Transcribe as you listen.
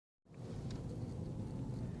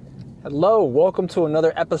Hello, welcome to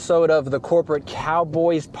another episode of the Corporate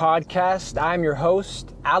Cowboys podcast. I'm your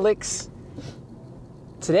host, Alex.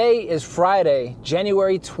 Today is Friday,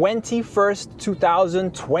 January 21st,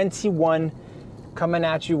 2021, coming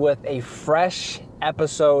at you with a fresh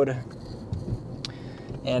episode.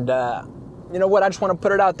 And you know what? I just want to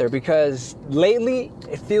put it out there because lately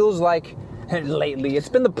it feels like, it's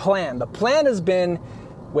been the plan. The plan has been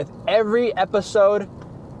with every episode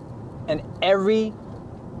and every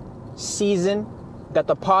season that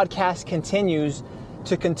the podcast continues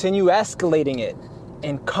to continue escalating it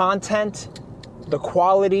in content, the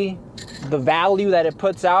quality, the value that it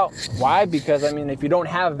puts out. Why? Because if you don't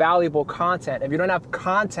have valuable content, if you don't have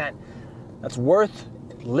content that's worth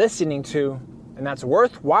listening to and that's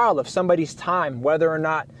worthwhile of somebody's time, whether or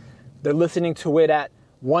not they're listening to it at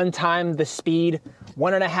 1 time the speed,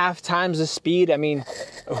 1.5 times the speed.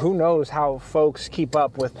 Who knows how folks keep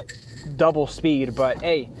up with double speed, but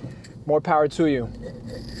hey, more power to you.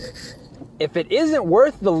 If it isn't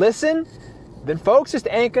worth the listen, then folks just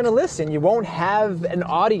ain't gonna listen. You won't have an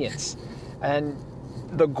audience. And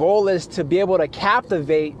the goal is to be able to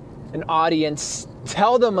captivate an audience,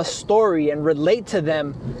 tell them a story and relate to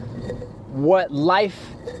them what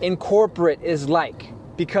life in corporate is like.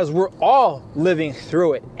 Because we're all living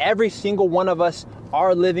through it. Every single one of us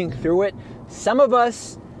are living through it. Some of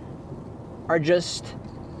us are just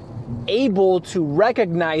able to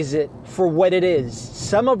recognize it for what it is.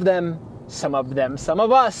 Some of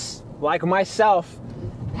us, like myself,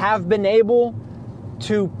 have been able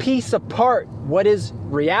to piece apart what is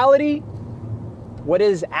reality, what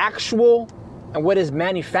is actual, and what is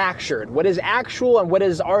manufactured, what is actual and what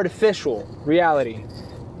is artificial reality.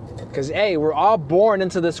 Because, hey, we're all born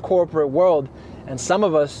into this corporate world, and some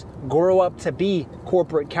of us grow up to be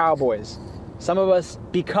corporate cowboys. Some of us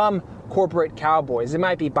become corporate cowboys. It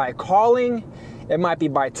might be by calling, it might be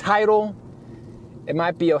by title, it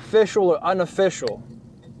might be official or unofficial.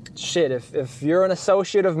 Shit, if you're an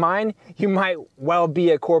associate of mine, you might well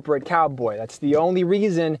be a corporate cowboy. That's the only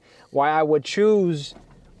reason why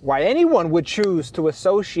anyone would choose to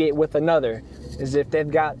associate with another, is if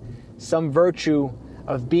they've got some virtue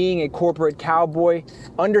of being a corporate cowboy,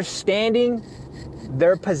 understanding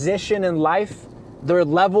their position in life, their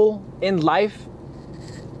level in life,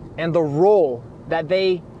 and the role that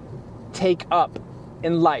they take up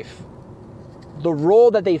in life, the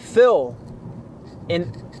role that they fill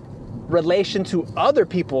in relation to other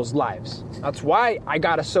people's lives. That's why I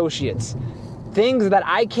got associates. Things that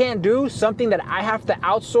I can't do, something that I have to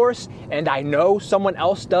outsource, and I know someone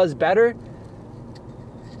else does better.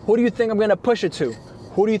 Who do you think I'm going to push it to?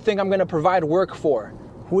 Who do you think I'm going to provide work for?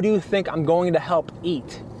 Who do you think I'm going to help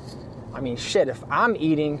eat? If I'm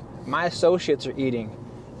eating, my associates are eating.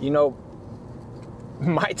 You know,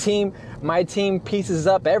 my team pieces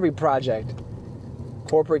up every project.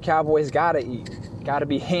 Corporate cowboys gotta eat. Gotta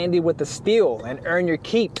be handy with the steel and earn your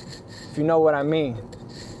keep, if you know what I mean.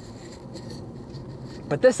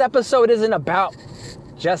 But this episode isn't about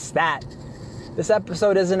just that. This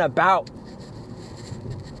episode isn't about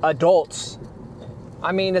adults.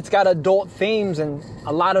 It's got adult themes and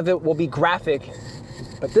a lot of it will be graphic.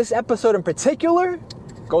 But this episode in particular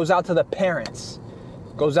goes out to the parents.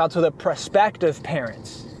 Goes out to the prospective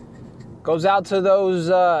parents, goes out to those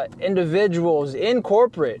individuals in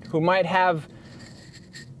corporate who might have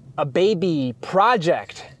a baby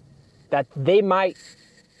project that they might,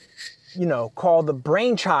 call the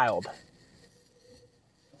brainchild.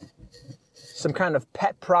 Some kind of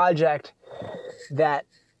pet project that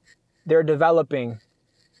they're developing.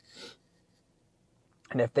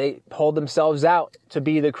 And if they hold themselves out to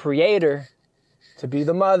be the creator, to be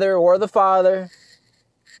the mother or the father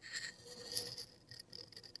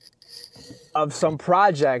of some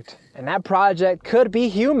project, and that project could be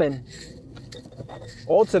human.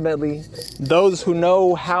 Ultimately, those who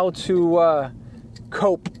know how to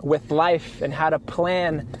cope with life and how to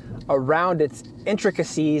plan around its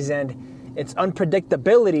intricacies and its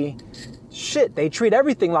unpredictability, they treat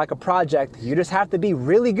everything like a project. You just have to be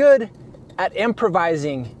really good at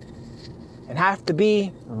improvising and have to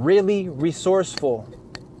be really resourceful,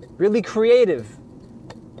 really creative.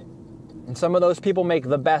 And some of those people make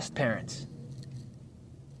the best parents.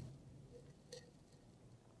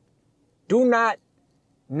 Do not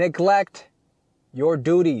neglect your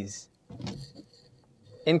duties.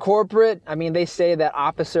 In corporate, they say that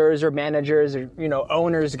officers or managers or,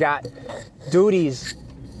 owners got duties,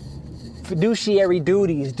 fiduciary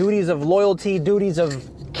duties, duties of loyalty, duties of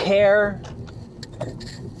care,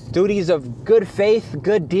 duties of good faith,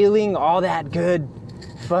 good dealing, all that good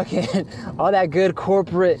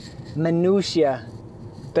corporate minutia.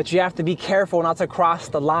 that you have to be careful not to cross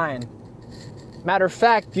the line. Matter of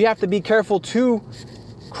fact, you have to be careful to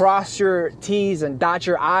cross your T's and dot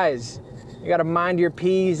your I's. You gotta mind your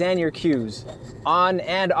P's and your Q's, on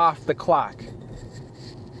and off the clock.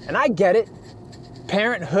 And I get it.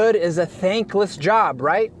 Parenthood is a thankless job,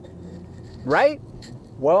 right? Right?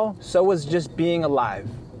 Well, so is just being alive.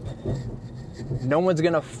 No one's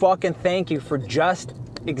gonna fucking thank you for just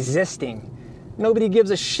existing. Nobody gives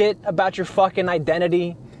a shit about your fucking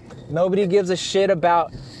identity. Nobody gives a shit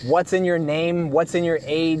about what's in your name, what's in your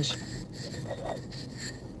age.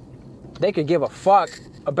 They could give a fuck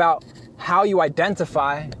about how you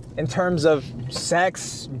identify in terms of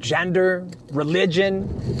sex, gender, religion,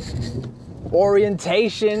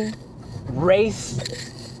 orientation, race.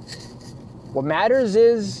 What matters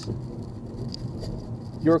is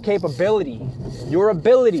your capability, your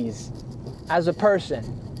abilities as a person.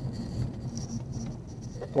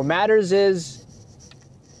 What matters is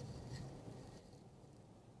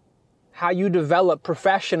how you develop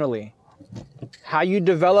professionally, how you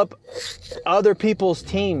develop other people's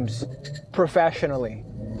teams professionally,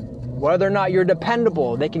 whether or not you're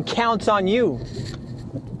dependable, they can count on you,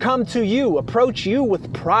 come to you, approach you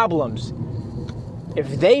with problems.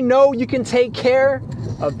 If they know you can take care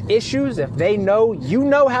of issues, if they know you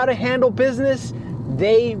know how to handle business,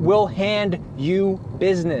 they will hand you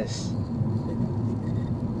business.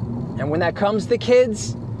 And when that comes to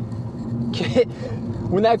kids,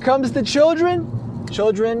 when that comes to children,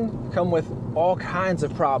 children come with all kinds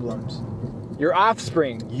of problems. Your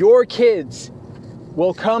offspring, your kids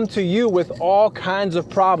will come to you with all kinds of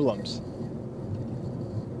problems.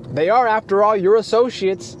 They are, after all, your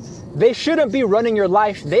associates. They shouldn't be running your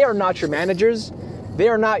life. They are not your managers. They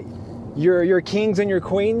are not your kings and your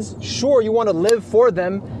queens. Sure, you want to live for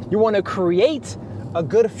them. You want to create a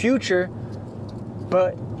good future,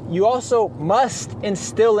 but you also must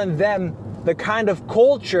instill in them the kind of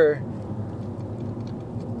culture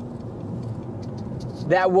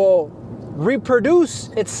that will reproduce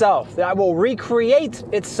itself, that will recreate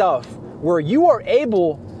itself, where you are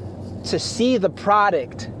able to see the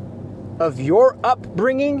product of your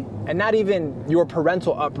upbringing, and not even your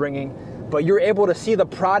parental upbringing, but you're able to see the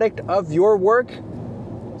product of your work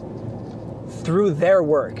through their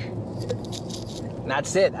work. And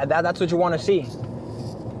that's it. That's what you want to see.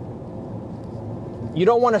 You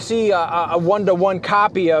don't want to see a one-to-one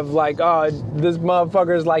copy of like, oh, this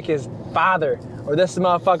motherfucker's like his father, or this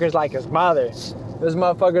motherfucker's like his mother. This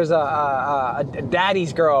motherfucker's a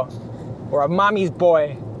daddy's girl, or a mommy's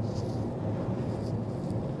boy.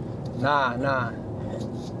 Nah.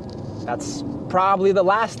 That's probably the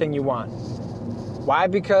last thing you want. Why?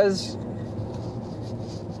 Because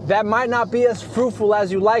that might not be as fruitful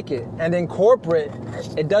as you like it. And in corporate,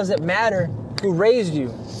 it doesn't matter who raised you.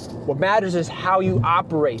 What matters is how you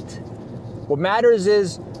operate. What matters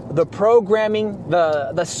is the programming,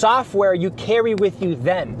 the software you carry with you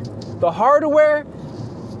then. The hardware,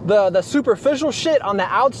 the superficial shit on the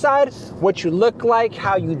outside, what you look like,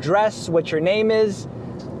 how you dress, what your name is.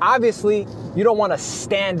 Obviously, you don't want to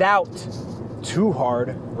stand out too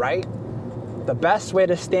hard, right? The best way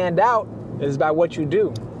to stand out is by what you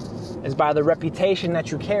do, is by the reputation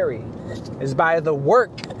that you carry, is by the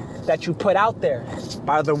work that you put out there,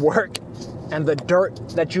 by the work and the dirt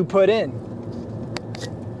that you put in.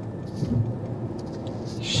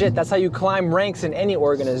 Shit, that's how you climb ranks in any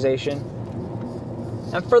organization.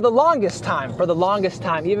 And for the longest time,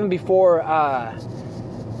 even before,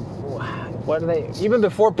 even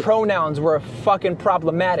before pronouns were fucking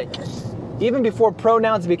problematic, even before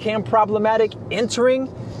pronouns became problematic, entering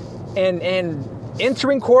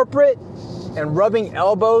corporate and rubbing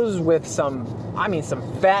elbows with some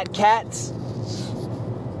fat cats.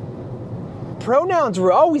 Pronouns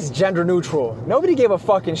were always gender neutral. Nobody gave a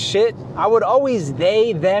fucking shit. I would always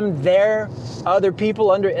they, them, their, other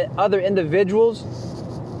people, other individuals.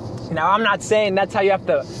 Now, I'm not saying that's how you have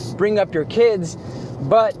to bring up your kids,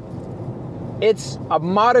 but it's a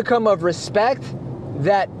modicum of respect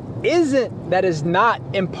that is not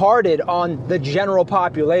imparted on the general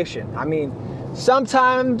population. I mean,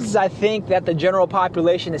 sometimes I think that the general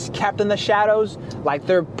population is kept in the shadows, like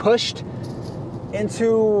they're pushed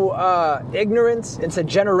into ignorance, into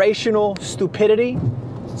generational stupidity.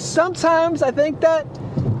 Sometimes I think that,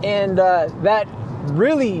 and that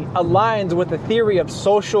really aligns with the theory of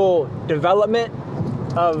social development,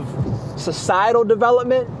 of societal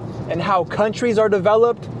development, and how countries are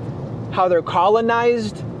developed, how they're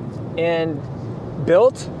colonized and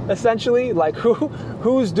built, essentially. Like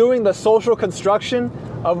who's doing the social construction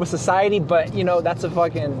of a society. But that's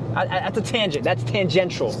that's a tangent. That's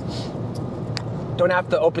tangential. Don't have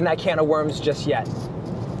to open that can of worms just yet.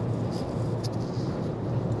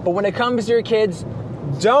 But when it comes to your kids,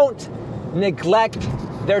 don't neglect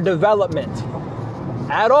their development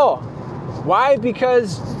at all. Why?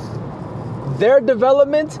 Because their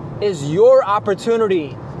development is your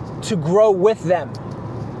opportunity to grow with them,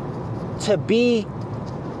 to be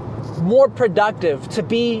more productive, to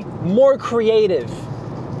be more creative,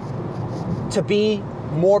 to be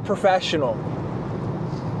more professional.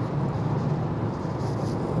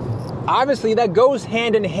 Obviously, that goes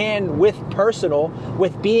hand in hand with personal,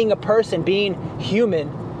 with being a person, being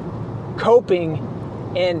human, coping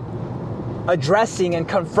and addressing and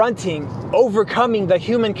confronting, overcoming the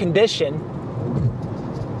human condition.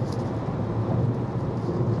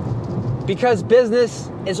 Because business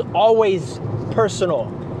is always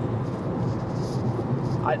personal.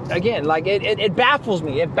 It baffles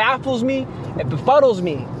me. It baffles me. It befuddles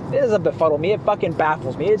me. It doesn't befuddle me. It fucking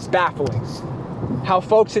baffles me. It's baffling. How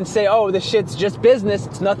folks can say, oh, this shit's just business.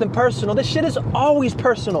 It's nothing personal. This shit is always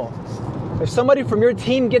personal. If somebody from your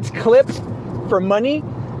team gets clipped for money,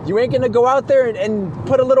 you ain't gonna go out there and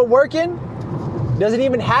put a little work in? Doesn't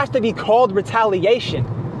even have to be called retaliation.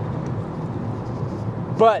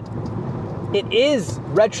 But it is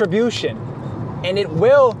retribution, and it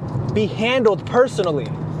will be handled personally.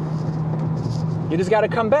 You just gotta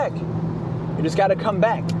come back. You just gotta come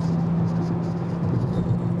back.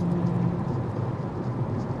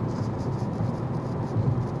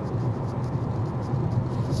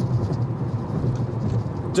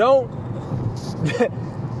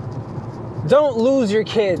 Don't lose your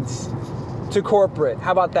kids to corporate.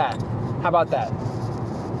 How about that? How about that?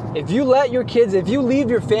 If you let your kids, if you leave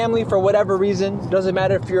your family for whatever reason, doesn't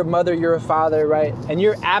matter if you're a mother, you're a father, right? And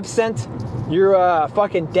you're absent, you're a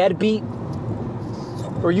fucking deadbeat,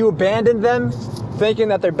 or you abandon them thinking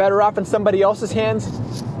that they're better off in somebody else's hands,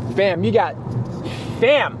 fam,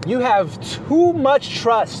 you have too much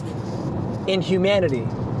trust in humanity.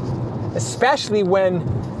 Especially when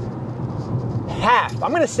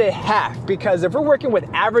I'm gonna say half, because if we're working with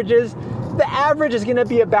averages, the average is gonna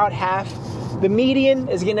be about half. The median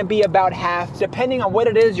is gonna be about half, depending on what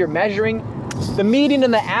it is you're measuring. The median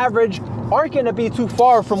and the average aren't gonna be too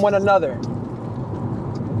far from one another.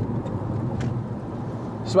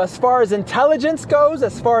 So as far as intelligence goes,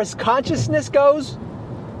 as far as consciousness goes,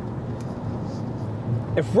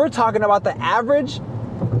 if we're talking about the average,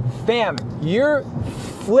 fam, you're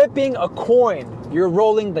flipping a coin. You're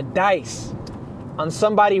rolling the dice on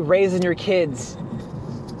somebody raising your kids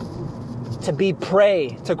to be prey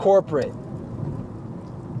to corporate.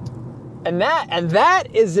 And that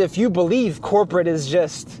is if you believe corporate is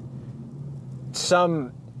just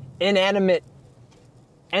some inanimate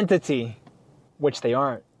entity, which they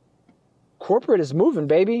aren't. Corporate is moving,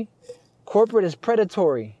 baby. Corporate is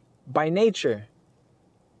predatory by nature.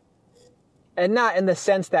 And not in the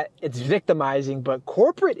sense that it's victimizing, but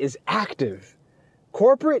corporate is active.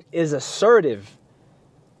 Corporate is assertive.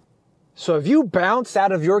 So if you bounce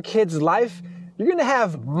out of your kid's life, you're going to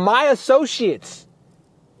have my associates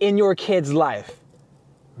in your kid's life.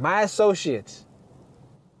 My associates.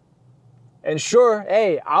 And sure,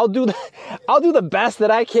 hey, I'll do the best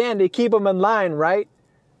that I can to keep them in line, right?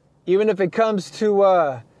 Even if it comes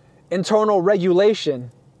to internal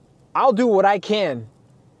regulation, I'll do what I can.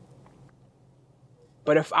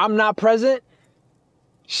 But if I'm not present,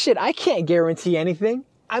 shit, I can't guarantee anything.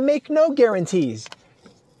 I make no guarantees.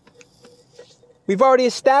 We've already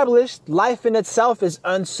established life in itself is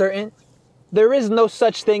uncertain. There is no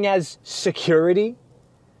such thing as security.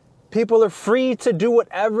 People are free to do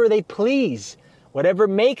whatever they please, whatever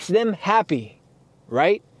makes them happy,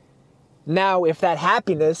 right? Now, if that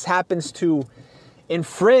happiness happens to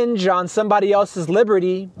infringe on somebody else's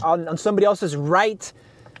liberty, on somebody else's right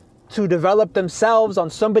to develop themselves, on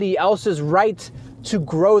somebody else's right to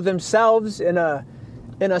grow themselves in a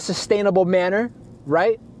sustainable manner,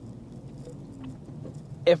 right?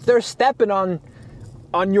 If they're stepping on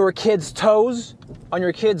your kid's toes, on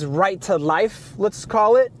your kid's right to life, let's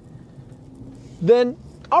call it, then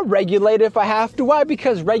I'll regulate if I have to. Why?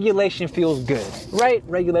 Because regulation feels good, right?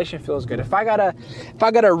 Regulation feels good. If I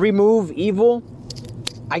gotta remove evil,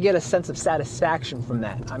 I get a sense of satisfaction from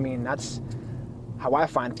that. I mean, that's how I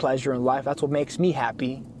find pleasure in life. That's what makes me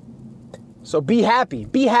happy. So be happy.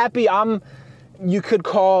 Be happy. You could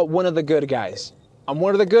call one of the good guys. I'm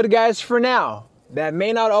one of the good guys for now. That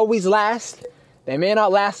may not always last. They may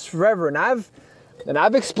not last forever. And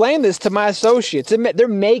I've explained this to my associates. There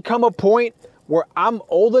may come a point where I'm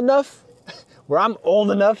old enough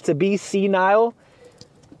to be senile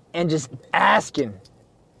and just asking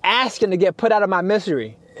to get put out of my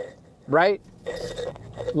misery, right?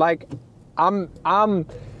 Like I'm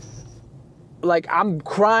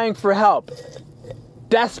crying for help.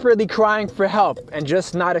 desperately crying for help and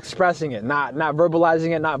just not expressing it, not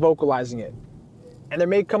verbalizing it, not vocalizing it. And there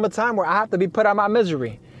may come a time where I have to be put out of my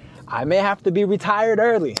misery. I may have to be retired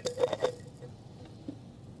early.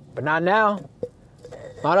 But not now.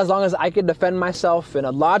 Not as long as I can defend myself in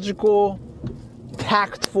a logical,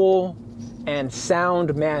 tactful, and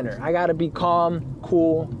sound manner. I gotta be calm,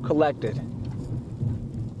 cool, collected.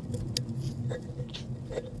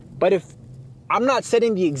 But if I'm not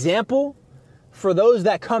setting the example for those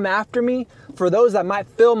that come after me, for those that might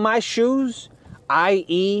fill my shoes,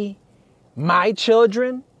 i.e., my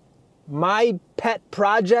children, my pet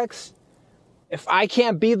projects, if I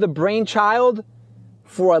can't be the brainchild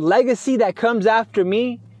for a legacy that comes after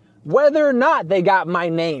me, whether or not they got my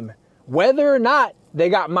name, whether or not they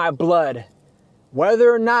got my blood,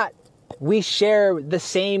 whether or not we share the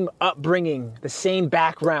same upbringing, the same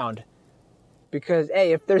background. Because,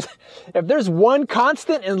 hey, if there's one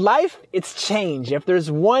constant in life, it's change. If there's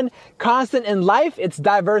one constant in life, it's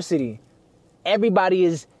diversity. Everybody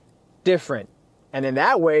is different. And in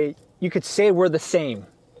that way, you could say we're the same.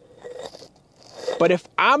 But if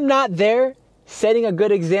I'm not there setting a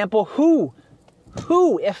good example, who,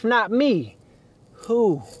 if not me?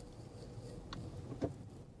 Who?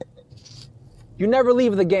 You never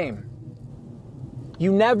leave the game.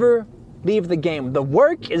 You never leave the game. The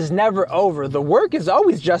work is never over. The work is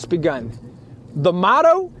always just begun. The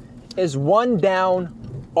motto is one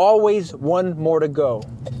down, always one more to go.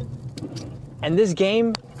 And this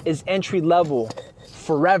game is entry level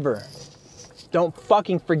forever. Don't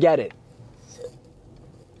fucking forget it.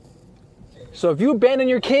 So if you abandon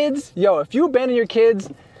your kids, you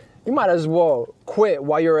might as well quit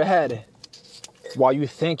while you're ahead. While you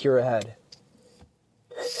think you're ahead.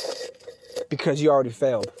 Because you already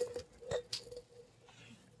failed.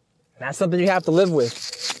 That's something you have to live with.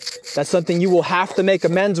 That's something you will have to make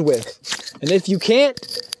amends with. And if you can't,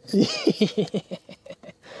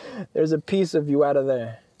 there's a piece of you out of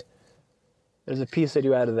there. There's a piece of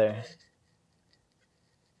you out of there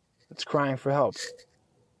that's crying for help.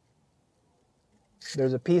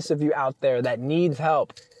 There's a piece of you out there that needs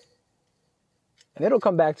help. And it'll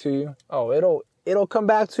come back to you. Oh, it'll come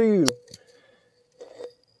back to you.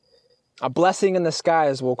 A blessing in the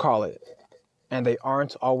skies, we'll call it. And they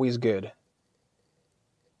aren't always good.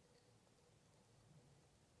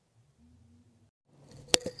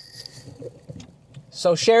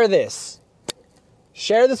 So share this.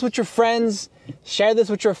 Share this with your friends. Share this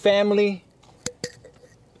with your family.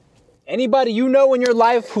 Anybody you know in your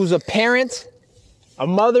life who's a parent, a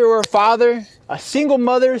mother or a father, a single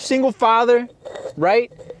mother, single father, right?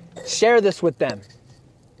 Share this with them.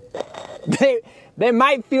 They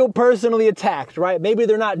might feel personally attacked, right? Maybe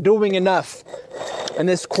they're not doing enough in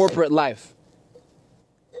this corporate life,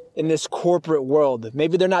 in this corporate world.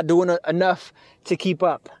 Maybe they're not doing enough to keep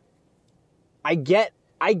up. I get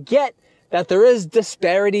that there is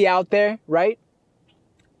disparity out there, right?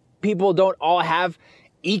 People don't all have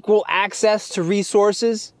equal access to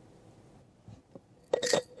resources,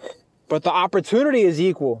 but the opportunity is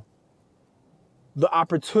equal. The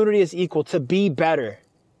opportunity is equal to be better.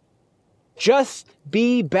 Just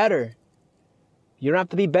be better. You don't have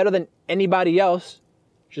to be better than anybody else.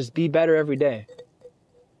 Just be better every day.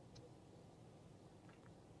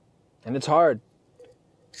 And it's hard.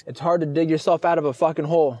 It's hard to dig yourself out of a fucking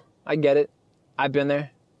hole. I get it. I've been there.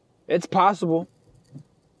 It's possible.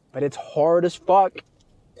 But it's hard as fuck.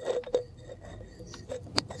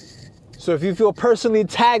 So if you feel personally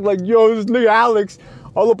tagged like, yo, this nigga Alex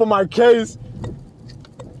all up on my case,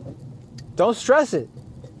 don't stress it.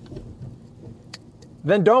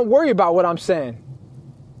 Then don't worry about what I'm saying.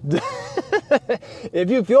 If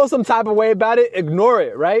you feel some type of way about it, ignore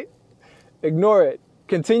it, right? Ignore it.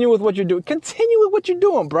 Continue with what you're doing. Continue with what you're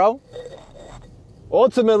doing, bro.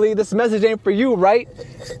 Ultimately, this message ain't for you, right?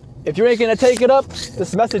 If you ain't gonna take it up,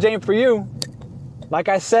 this message ain't for you. Like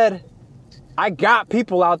I said, I got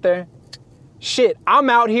people out there. Shit, I'm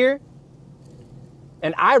out here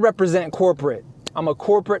and I represent corporate. I'm a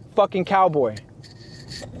corporate fucking cowboy.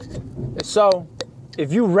 So,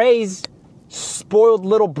 if you raise spoiled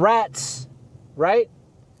little brats, right?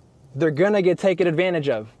 They're gonna get taken advantage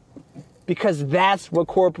of. Because that's what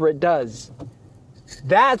corporate does.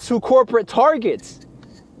 That's who corporate targets.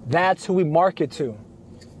 That's who we market to.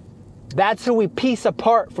 That's who we piece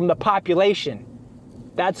apart from the population.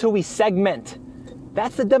 That's who we segment.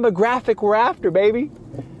 That's the demographic we're after, baby.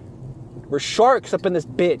 We're sharks up in this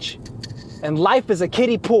bitch. And life is a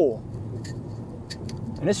kiddie pool.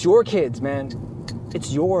 And it's your kids, man.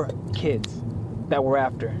 It's your kids that we're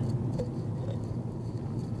after.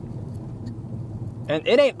 And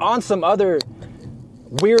it ain't on some other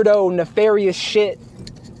weirdo, nefarious shit,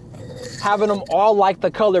 having them all like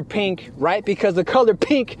the color pink, right? Because the color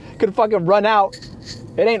pink could fucking run out.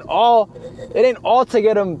 It ain't all to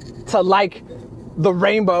get them to like the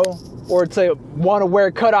rainbow or to want to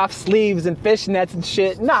wear cutoff sleeves and fishnets and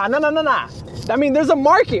shit. Nah. I mean, there's a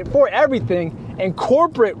market for everything, and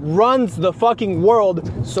corporate runs the fucking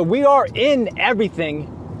world, so we are in everything.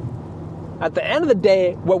 At the end of the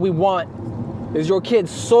day, what we want is your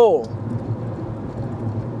kid's soul.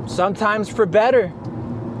 Sometimes for better,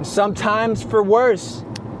 sometimes for worse.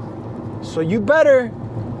 So you better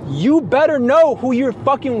know who you're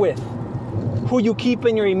fucking with, who you keep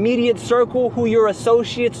in your immediate circle, who your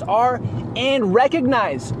associates are, and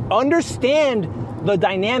understand the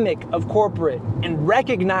dynamic of corporate, and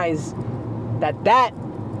recognize that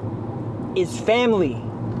is family.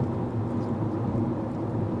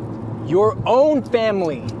 Your own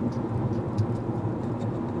family.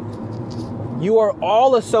 You are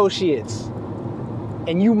all associates,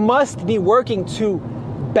 and you must be working to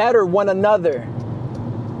better one another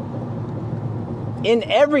in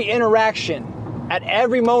every interaction, at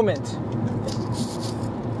every moment.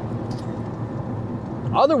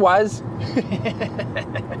 Otherwise,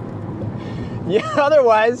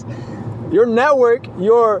 your network,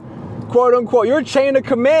 your quote unquote, your chain of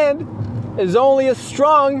command is only as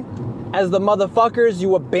strong as the motherfuckers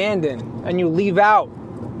you abandon and you leave out,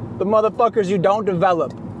 the motherfuckers you don't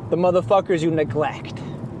develop, the motherfuckers you neglect.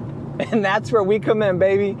 And that's where we come in,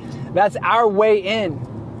 baby. That's our way in.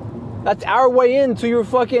 That's our way into your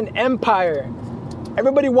fucking empire.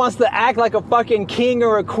 Everybody wants to act like a fucking king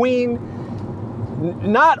or a queen.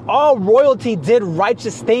 Not all royalty did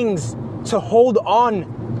righteous things to hold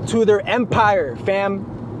on to their empire, fam.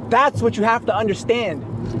 That's what you have to understand.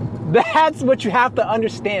 That's what you have to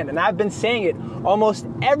understand. And I've been saying it almost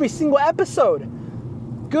every single episode.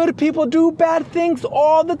 Good people do bad things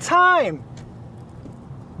all the time.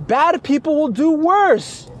 Bad people will do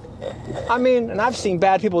worse. I mean, and I've seen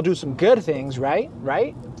bad people do some good things, right?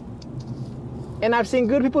 And I've seen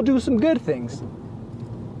good people do some good things.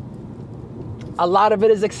 A lot of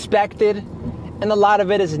it is expected, and a lot of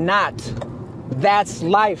it is not. That's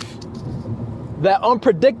life. The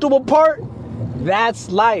unpredictable part, that's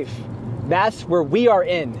life. That's where we are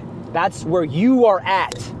in. That's where you are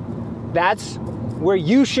at. That's where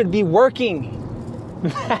you should be working.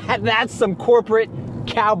 That's some corporate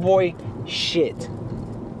cowboy shit.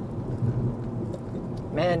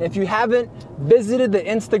 Man, if you haven't visited the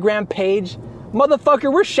Instagram page,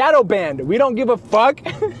 motherfucker, we're shadow banned. We don't give a fuck.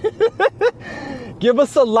 Give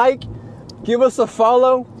us a like, give us a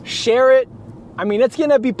follow, share it. I mean, it's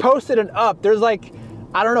gonna be posted and up. There's like,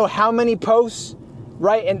 I don't know how many posts,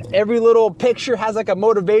 right? And every little picture has like a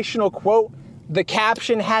motivational quote. The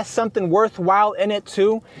caption has something worthwhile in it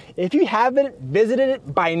too. If you haven't visited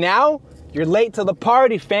it by now, you're late to the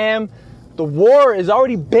party, fam. The war has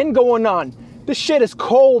already been going on. This shit is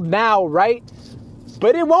cold now, right?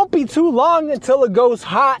 But it won't be too long until it goes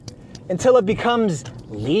hot, until it becomes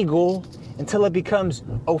legal, until it becomes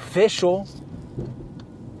official,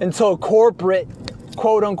 until corporate,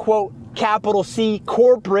 quote unquote, capital C,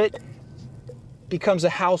 corporate, becomes a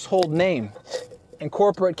household name. And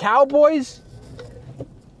corporate cowboys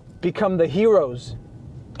become the heroes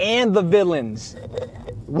and the villains.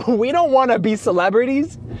 We don't want to be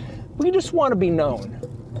celebrities. We just want to be known.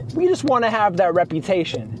 We just want to have that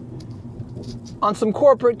reputation on some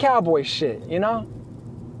corporate cowboy shit, you know?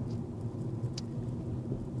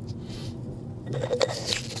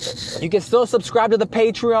 You can still subscribe to the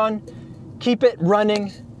Patreon. Keep it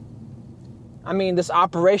running. I mean, this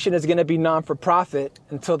operation is going to be non-for-profit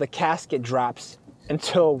until the casket drops,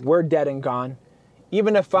 until we're dead and gone.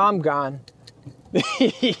 Even if I'm gone,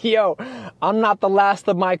 yo, I'm not the last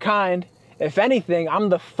of my kind. If anything, I'm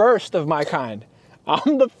the first of my kind.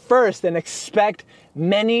 I'm the first, and expect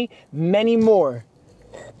many, many more.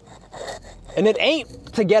 And it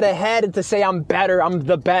ain't to get ahead and to say I'm better, I'm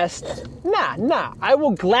the best. Nah. I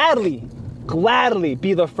will gladly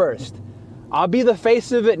be the first. I'll be the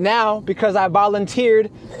face of it now because I volunteered,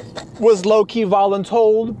 was low-key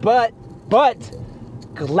voluntold, but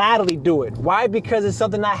gladly do it. Why? Because it's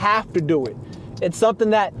something I have to do it. It's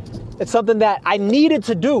something that I needed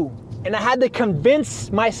to do, and I had to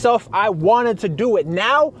convince myself I wanted to do it.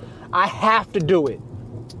 Now I have to do it.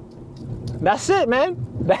 That's it, man.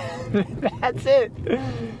 That's it.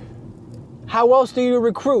 How else do you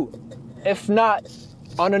recruit if not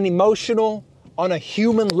on an emotional, on a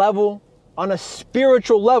human level, on a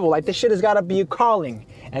spiritual level? Like, this shit has got to be a calling,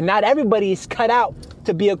 and not everybody is cut out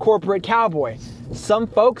to be a corporate cowboy. Some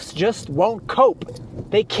folks just won't cope.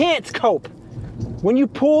 They can't cope. When you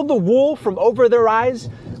pull the wool from over their eyes,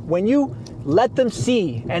 when you let them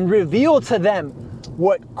see and reveal to them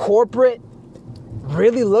what corporate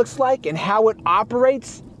really looks like and how it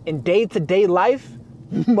operates in day-to-day life,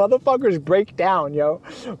 motherfuckers break down, yo.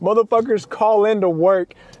 Motherfuckers call into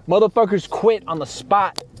work. Motherfuckers quit on the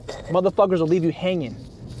spot. Motherfuckers will leave you hanging.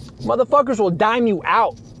 Motherfuckers will dime you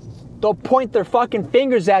out. They'll point their fucking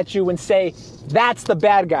fingers at you and say, that's the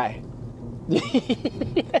bad guy.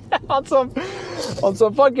 on some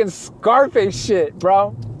fucking Scarface shit,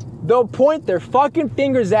 bro. They'll point their fucking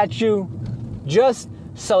fingers at you just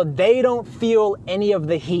so they don't feel any of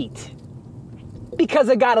the heat. Because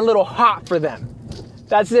it got a little hot for them.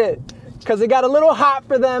 That's it. Because it got a little hot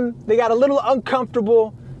for them. They got a little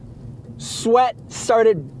uncomfortable. Sweat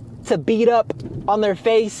started to bead up on their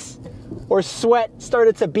face. Or sweat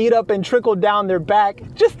started to bead up and trickle down their back.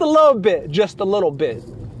 Just a little bit. Just a little bit.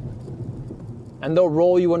 And they'll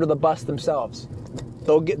roll you under the bus themselves.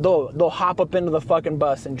 They'll hop up into the fucking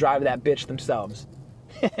bus and drive that bitch themselves.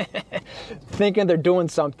 Thinking they're doing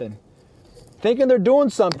something. Thinking they're doing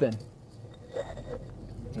something.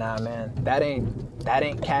 Nah, man, that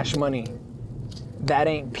ain't cash money. That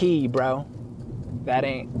ain't P, bro. That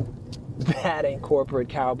ain't corporate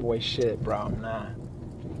cowboy shit, bro. Nah.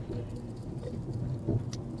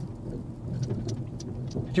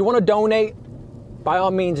 If you want to donate, by all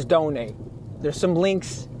means donate. There's some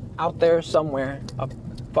links out there somewhere. A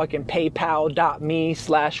fucking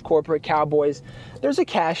paypal.me/corporate cowboys. There's a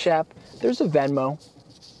Cash App. There's a Venmo.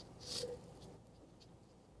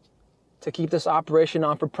 To keep this operation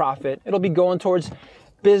on for profit. It'll be going towards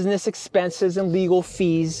business expenses and legal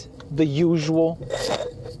fees, the usual.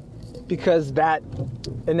 Because that,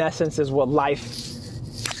 in essence, is what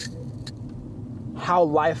how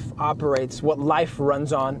life operates, what life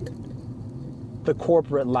runs on. The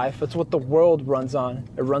corporate life. It's what the world runs on.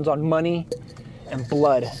 It runs on money and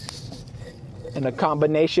blood. And a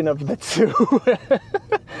combination of the two.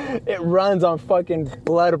 It runs on fucking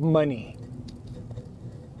blood money.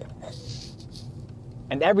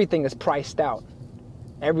 And everything is priced out.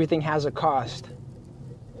 Everything has a cost.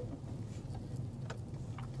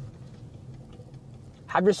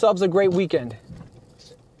 Have yourselves a great weekend.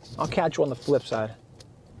 I'll catch you on the flip side.